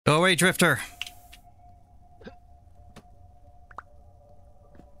Go away, Drifter.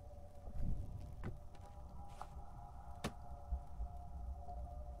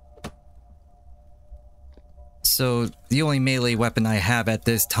 So, the only melee weapon I have at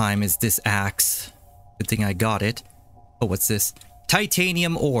this time is this axe. Good thing I got it. Oh, what's this?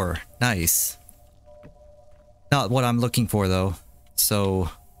 Titanium ore. Nice. Not what I'm looking for, though. So,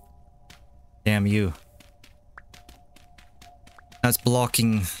 damn you. That's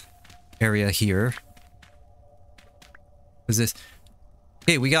blocking area here. What's this?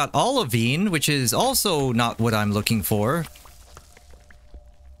 Okay, we got olivine, which is also not what I'm looking for.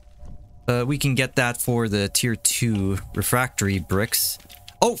 We can get that for the tier 2 refractory bricks.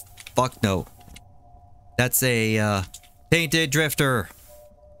 Oh, fuck no. That's a painted drifter.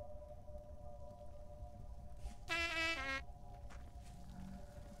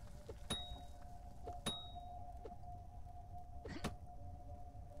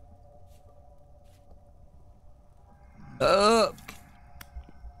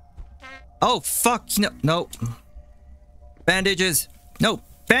 Oh, fuck. No, no. Bandages. No,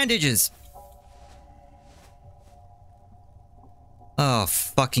 bandages. Oh,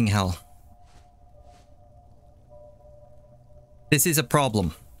 fucking hell. This is a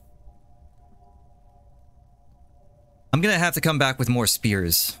problem. I'm gonna have to come back with more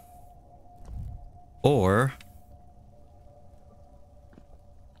spears. Or...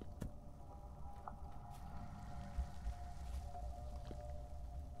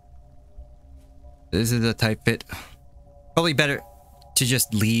 this is a tight fit. Probably better to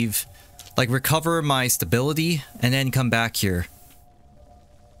just leave. Like, recover my stability and then come back here.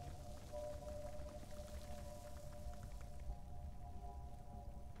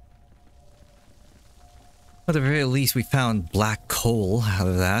 At the very least, we found black coal out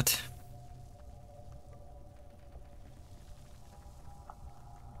of that.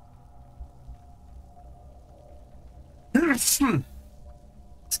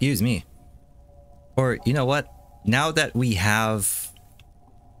 Excuse me. Or, you know what? Now that we have...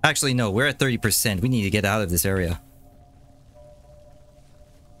 actually, no, we're at 30%. We need to get out of this area.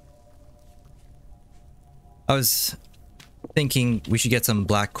 I was thinking we should get some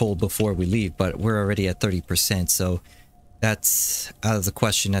black coal before we leave, but we're already at 30%, so that's out of the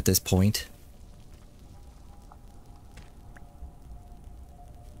question at this point.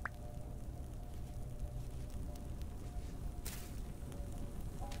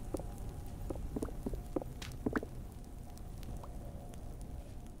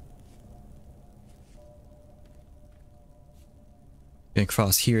 Gonna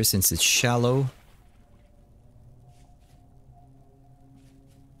cross here since it's shallow.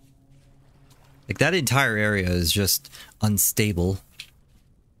 Like, that entire area is just unstable.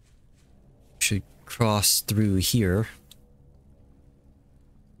 Should cross through here.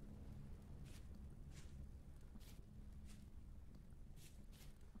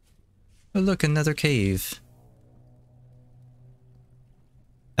 Oh, look, another cave.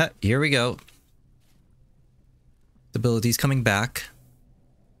 Ah, here we go. Stability's coming back.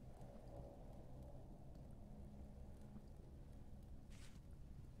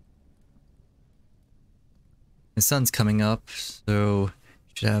 The sun's coming up, so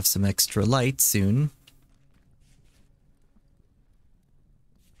should have some extra light soon.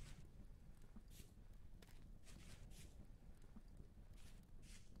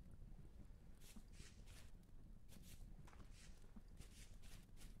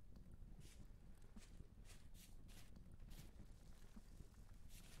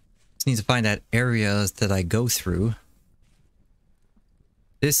 Just need to find that area that I go through.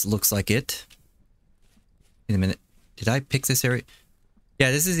 This looks like it. Wait a minute. Did I pick this area?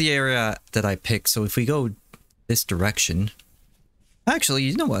 Yeah, this is the area that I picked. So if we go this direction... actually,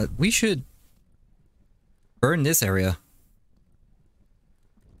 you know what? We should burn this area.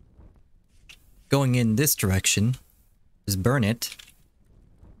 Going in this direction. Just burn it.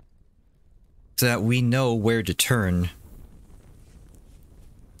 So that we know where to turn.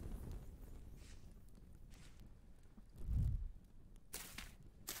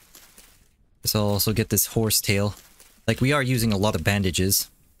 So I'll also get this horsetail. Like, we are using a lot of bandages.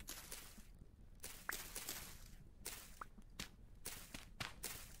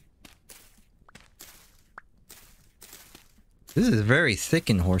 This is very thick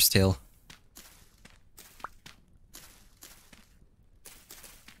in horsetail.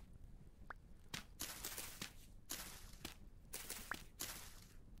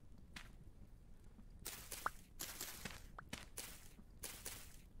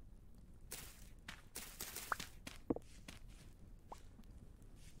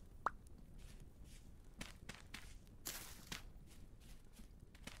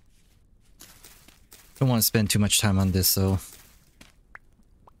 Don't want to spend too much time on this, so...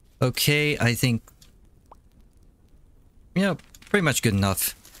 Okay, I think... Yeah, pretty much good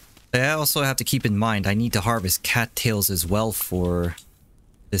enough. I also have to keep in mind, I need to harvest cattails as well for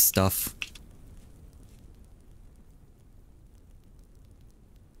this stuff.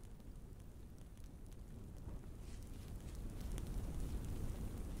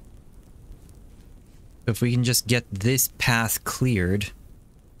 If we can just get this path cleared...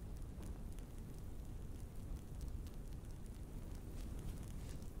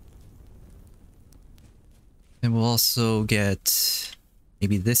 And we'll also get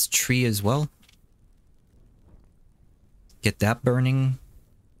maybe this tree as well. Get that burning.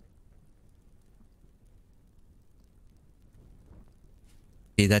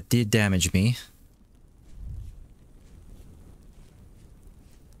 Okay, that did damage me.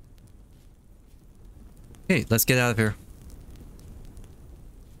 Okay, let's get out of here.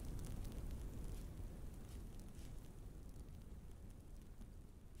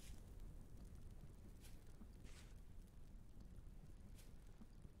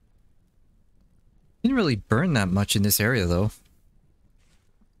 Didn't really burn that much in this area, though.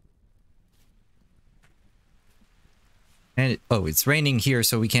 And oh, it's raining here,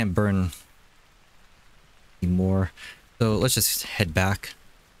 so we can't burn anymore. So let's just head back.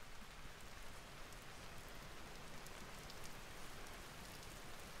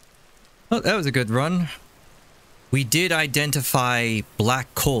 Oh, that was a good run. We did identify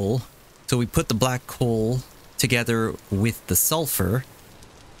black coal, so we put the black coal together with the sulfur.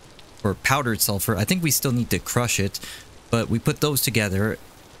 Or powdered sulfur. I think we still need to crush it, but we put those together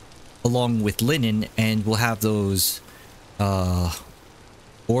along with linen, and we'll have those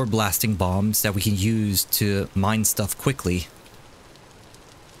ore blasting bombs that we can use to mine stuff quickly.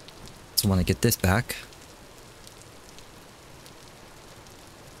 So I want to get this back.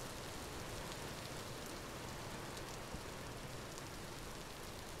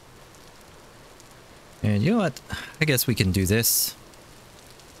 And you know what? I guess we can do this.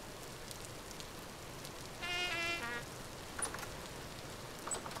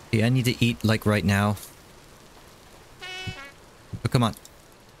 Yeah, I need to eat, like, right now. But come on.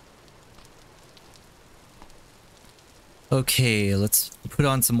 Okay, let's put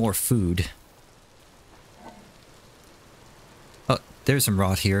on some more food. Oh, there's some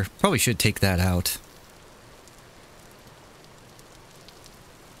rot here. Probably should take that out.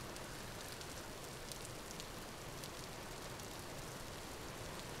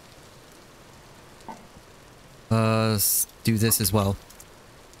 Let's do this as well.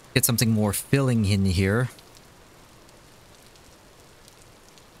 Get something more filling in here.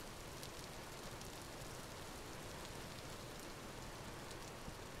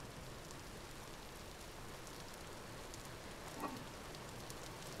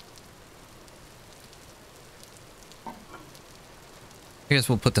 I guess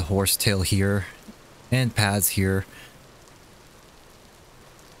we'll put the horsetail here and pads here.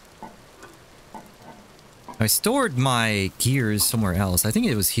 I stored my gears somewhere else. I think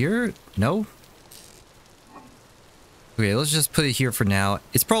it was here. No? Okay, let's just put it here for now.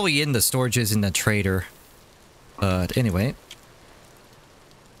 It's probably in the storages in the trader. But anyway.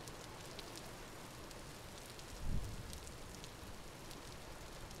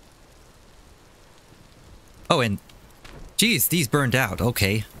 Oh, and... Geez, these burned out.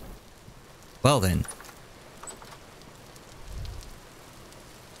 Okay. Well then.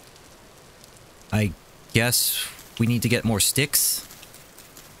 I guess we need to get more sticks.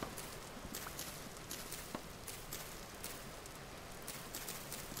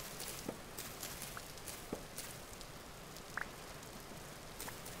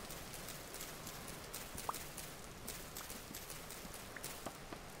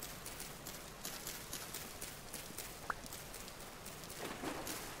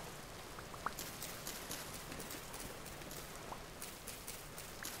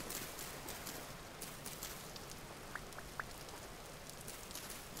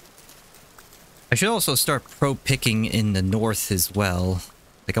 I should also start pro-picking in the north as well.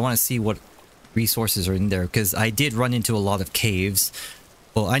 Like, I want to see what resources are in there, because I did run into a lot of caves.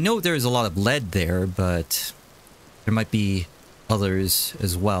 Well, I know there's a lot of lead there, but there might be others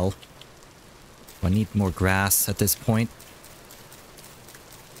as well. I need more grass at this point.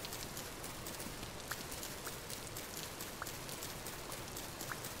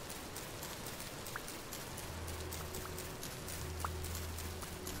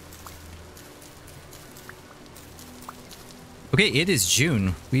 Okay, it is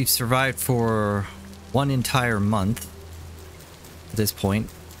June. We've survived for one entire month at this point.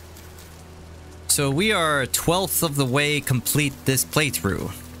 So we are 1/12 of the way complete this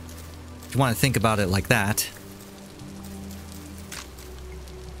playthrough. If you want to think about it like that.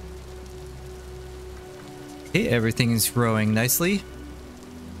 Okay, everything is growing nicely.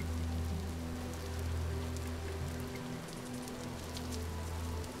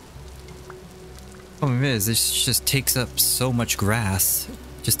 Problem is, this just takes up so much grass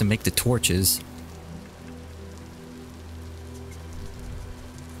just to make the torches.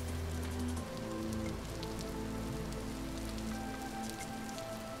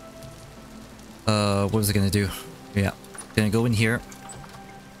 What was I gonna do? Yeah, gonna go in here.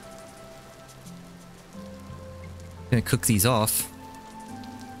 Gonna cook these off.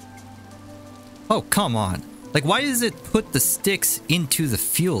 Oh, come on. Like, why does it put the sticks into the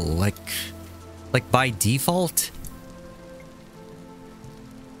fuel? Like by default?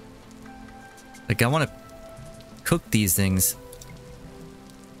 Like, I want to cook these things.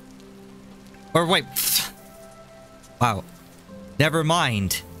 Or wait. Wow. Never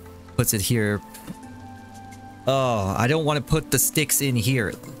mind. Puts it here. Oh, I don't want to put the sticks in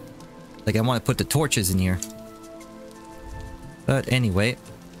here. Like, I want to put the torches in here. But anyway.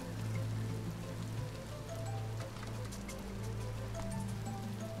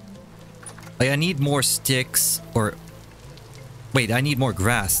 Like, I need more sticks, or... Wait, I need more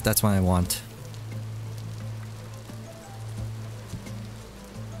grass. That's what I want.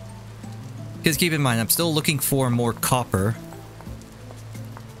 Because keep in mind, I'm still looking for more copper.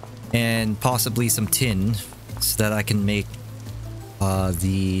 And possibly some tin, so that I can make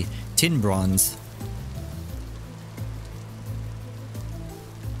the tin bronze.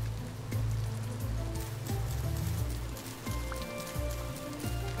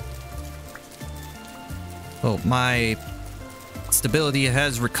 Oh, my stability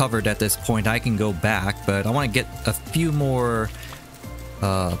has recovered at this point. I can go back, but I want to get a few more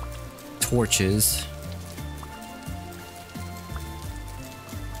torches.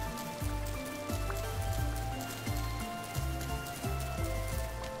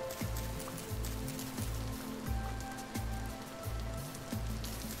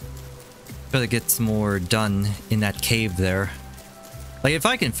 Gotta get some more done in that cave there. Like, if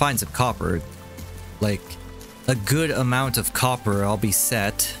I can find some copper, like a good amount of copper, I'll be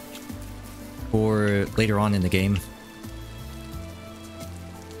set for later on in the game.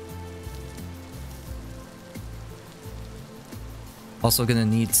 Also gonna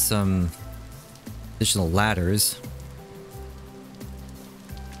need some additional ladders.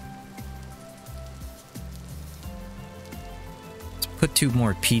 Let's put 2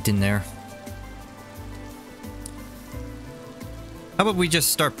 more peat in there. How about we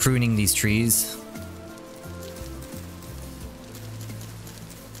just start pruning these trees?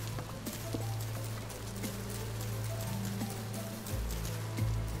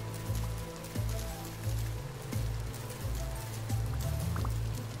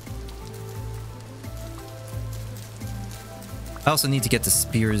 I also need to get the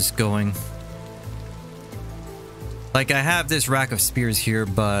spears going. Like, I have this rack of spears here,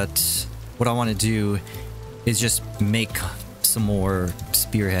 but what I want to do is just make some more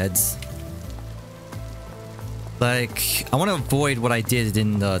spearheads. Like, I want to avoid what I did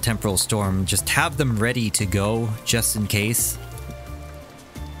in the temporal storm. Just have them ready to go, just in case.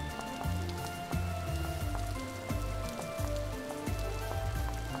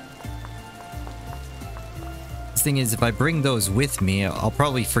 The thing is, if I bring those with me, I'll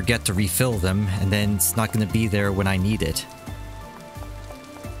probably forget to refill them, and then it's not going to be there when I need it.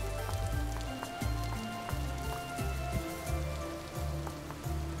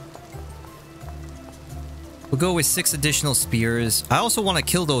 We'll go with 6 additional spears. I also want to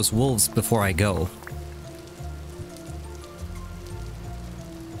kill those wolves before I go.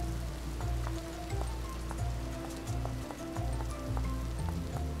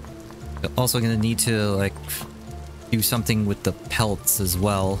 Also gonna need to, like, do something with the pelts as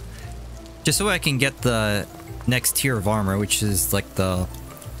well. Just so I can get the next tier of armor, which is like the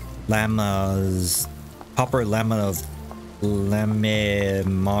llamas... Copper llama of...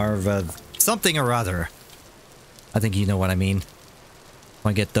 Marva... Something or other. I think you know what I mean. I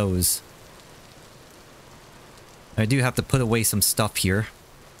want to get those. I do have to put away some stuff here.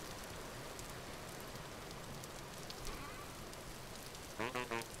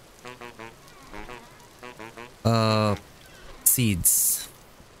 Seeds.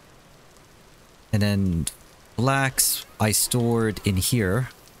 And then flax I stored in here.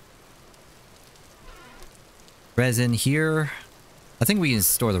 Resin here. I think we can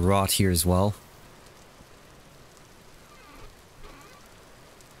store the rot here as well.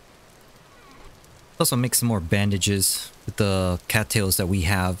 Also make some more bandages with the cattails that we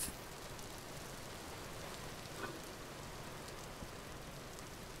have.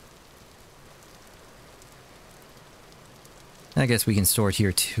 I guess we can store it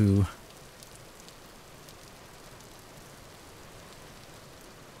here too.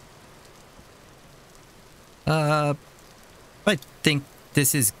 I think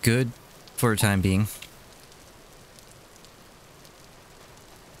this is good for the time being.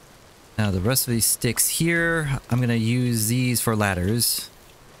 Now the rest of these sticks here, I'm gonna use these for ladders.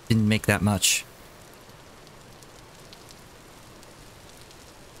 Didn't make that much.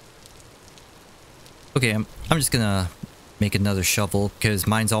 Okay, I'm just gonna make another shovel because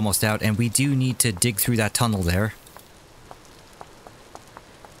mine's almost out and we do need to dig through that tunnel there.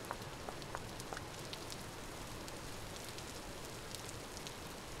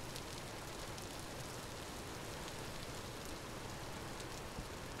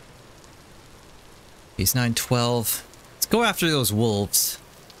 It's 9:12. Let's go after those wolves.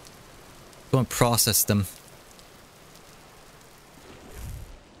 Go and process them.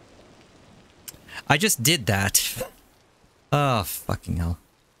 I just did that. Oh, fucking hell.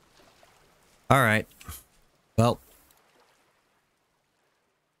 Alright. Well.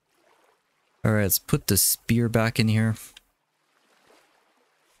 Alright, let's put the spear back in here.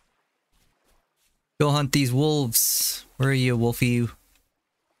 Go hunt these wolves. Where are you, wolfie?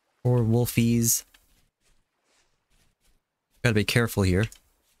 Or wolfies? Gotta be careful here.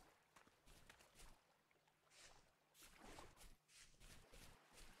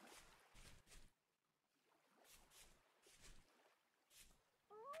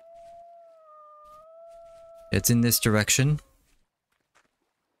 It's in this direction.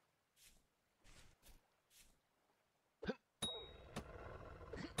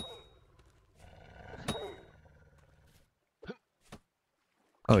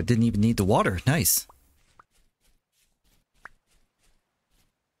 Oh, it didn't even need the water. Nice.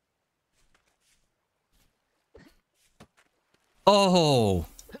 Oh!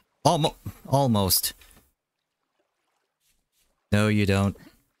 Almost. No, you don't.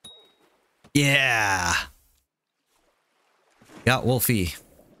 Yeah! Got Wolfie.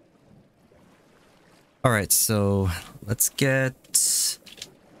 Alright, so let's get...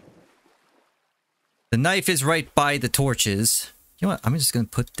 The knife is right by the torches. You know what? I'm just gonna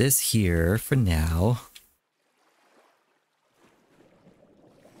put this here for now.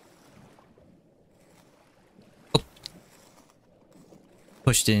 Oh.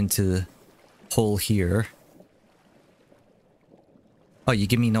 Pushed it into the hole here. Oh, you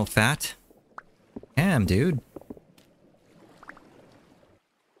give me no fat? Damn, dude.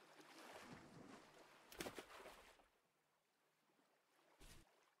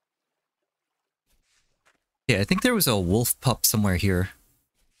 Yeah, I think there was a wolf pup somewhere here.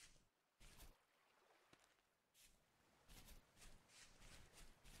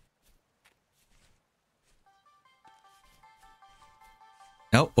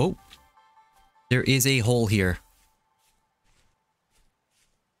 Oh, oh. There is a hole here.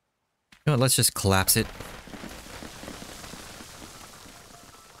 You know what, let's just collapse it.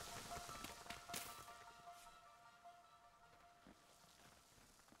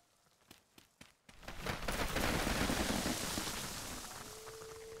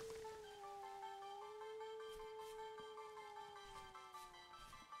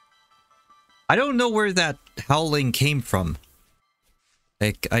 I don't know where that howling came from.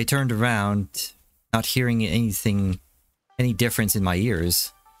 Like, I turned around, not hearing anything, any difference in my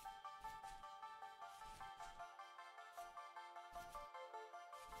ears.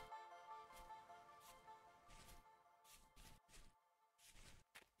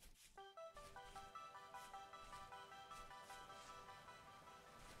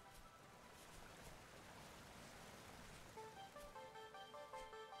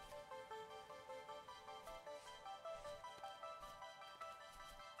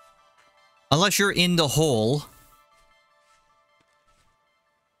 Unless you're in the hole.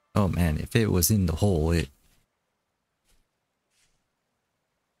 Oh man, if it was in the hole, it...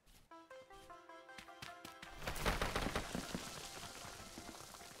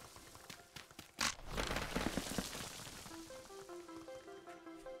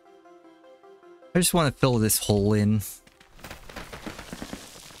 I just want to fill this hole in.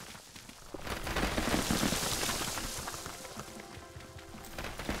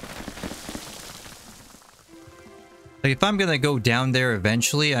 Like, if I'm gonna go down there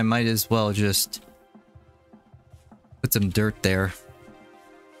eventually, I might as well just put some dirt there.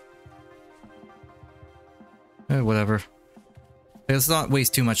 Whatever. Let's not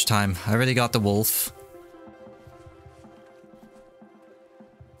waste too much time. I already got the wolf.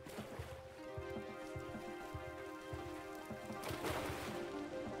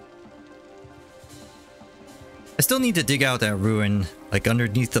 I still need to dig out that ruin, like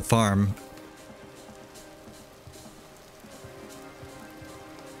underneath the farm.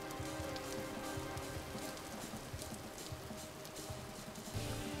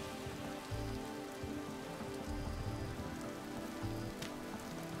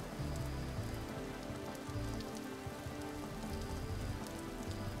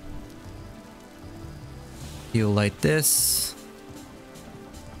 You'll light this.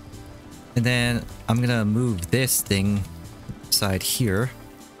 And then I'm gonna move this thing side here.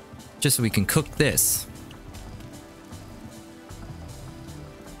 Just so we can cook this.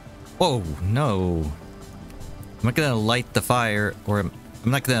 Whoa, no. I'm not gonna light the fire, or I'm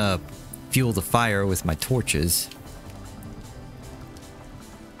not gonna fuel the fire with my torches.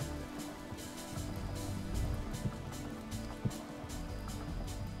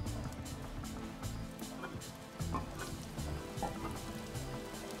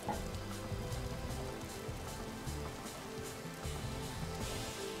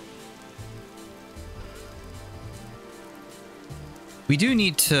 We do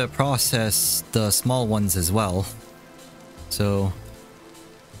need to process the small ones as well. So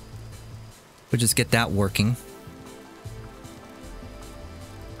we'll just get that working.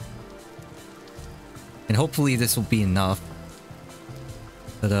 And hopefully this will be enough.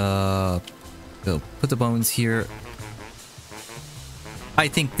 But so put the bones here. I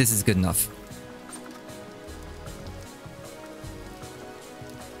think this is good enough.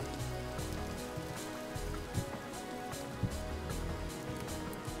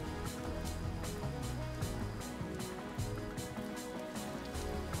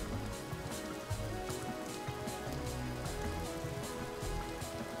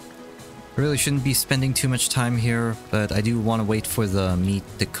 I really shouldn't be spending too much time here, but I do want to wait for the meat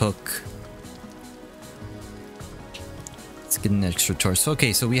to cook. Let's get an extra torch.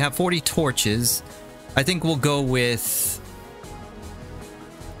 Okay, so we have 40 torches. I think we'll go with...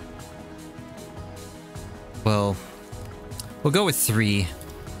 well, we'll go with 3.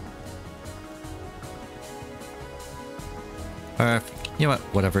 Or, you know what,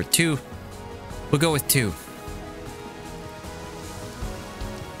 whatever, 2. We'll go with 2.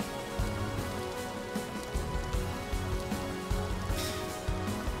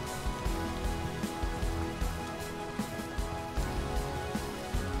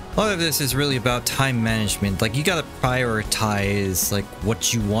 A lot of this is really about time management. Like, you gotta prioritize like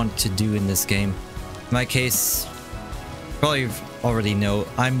what you want to do in this game. In my case, probably already know,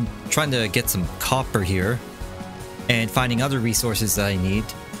 I'm trying to get some copper here and finding other resources that I need.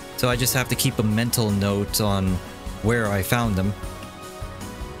 So I just have to keep a mental note on where I found them.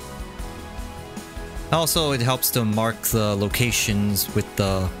 Also, it helps to mark the locations with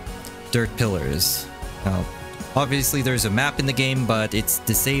the dirt pillars. Now, obviously there's a map in the game, but it's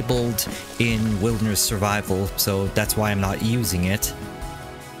disabled in Wilderness Survival, so that's why I'm not using it.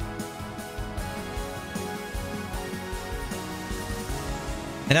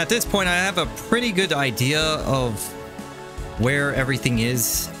 And at this point I have a pretty good idea of where everything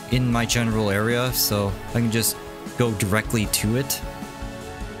is in my general area, so I can just go directly to it.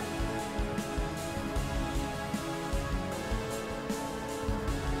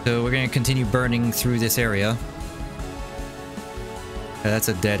 So we're going to continue burning through this area. That's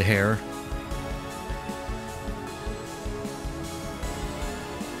a dead hare.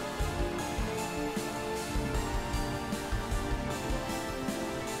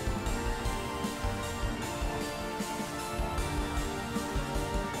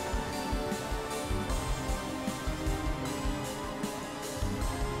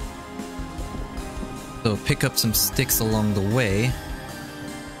 So pick up some sticks along the way.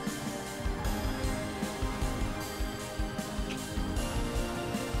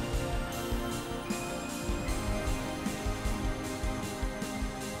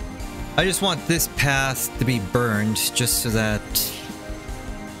 I just want this path to be burned just so that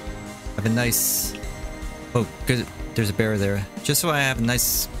I have a nice... oh, good. There's a bear there. Just so I have a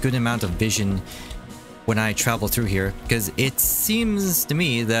nice, good amount of vision when I travel through here. Because it seems to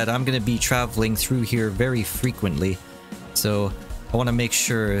me that I'm going to be traveling through here very frequently. So I want to make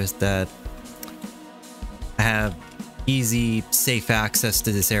sure that I have easy, safe access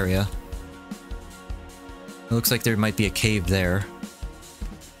to this area. It looks like there might be a cave there.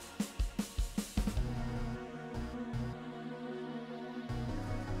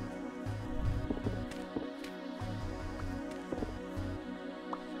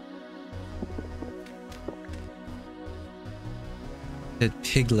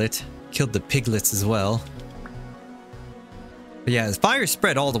 Piglet. Killed the piglets as well. But yeah, the fire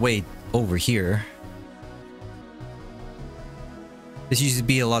spread all the way over here. This used to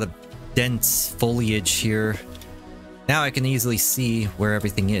be a lot of dense foliage here. Now I can easily see where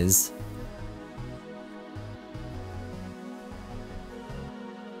everything is.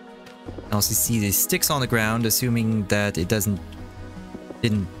 I also see these sticks on the ground, assuming that it didn't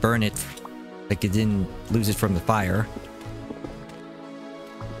burn it, like it didn't lose it from the fire.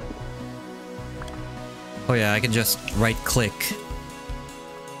 Oh yeah, I can just right-click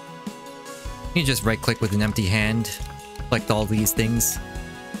You just right click with an empty hand, collect all these things.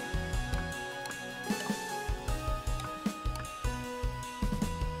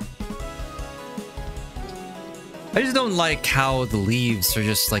 I just don't like how the leaves are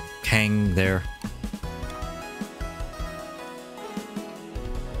just like hang there.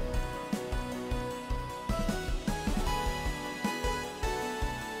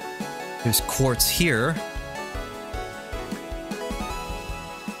 There's quartz here.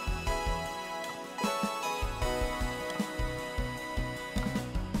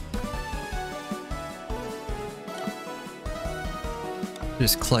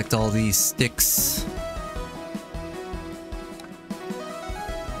 Just collect all these sticks.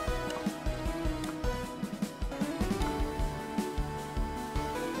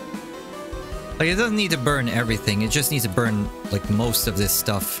 Like, it doesn't need to burn everything, it just needs to burn, like, most of this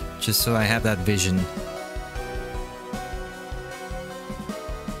stuff, just so I have that vision.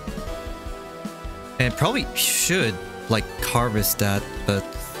 And probably should, like, harvest that, but...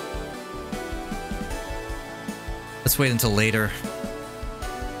 let's wait until later.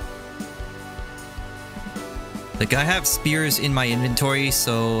 Like, I have spears in my inventory,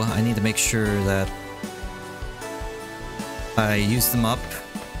 so I need to make sure that I use them up.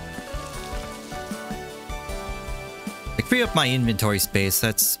 Like, free up my inventory space,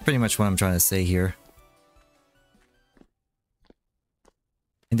 that's pretty much what I'm trying to say here.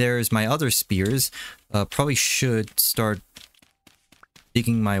 And there's my other spears. Probably should start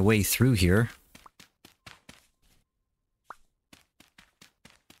digging my way through here.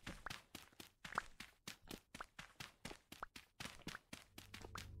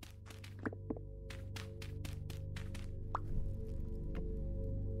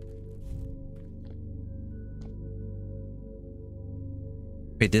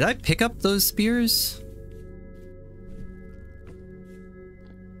 Wait, did I pick up those spears?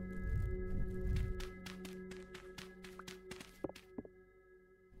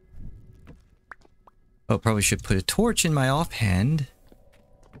 Oh, probably should put a torch in my offhand.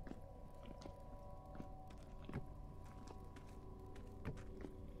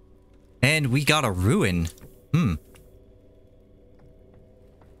 And we got a ruin.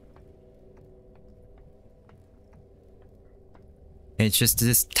 It's just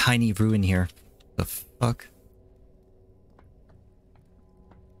this tiny ruin here. The fuck?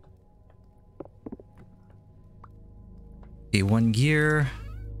 Okay, 1 gear.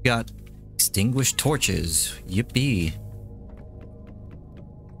 Got extinguished torches. Yippee.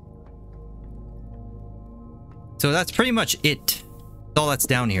 So that's pretty much it. That's all that's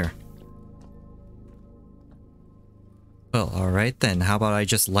down here. Well, alright then. How about I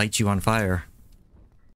just light you on fire?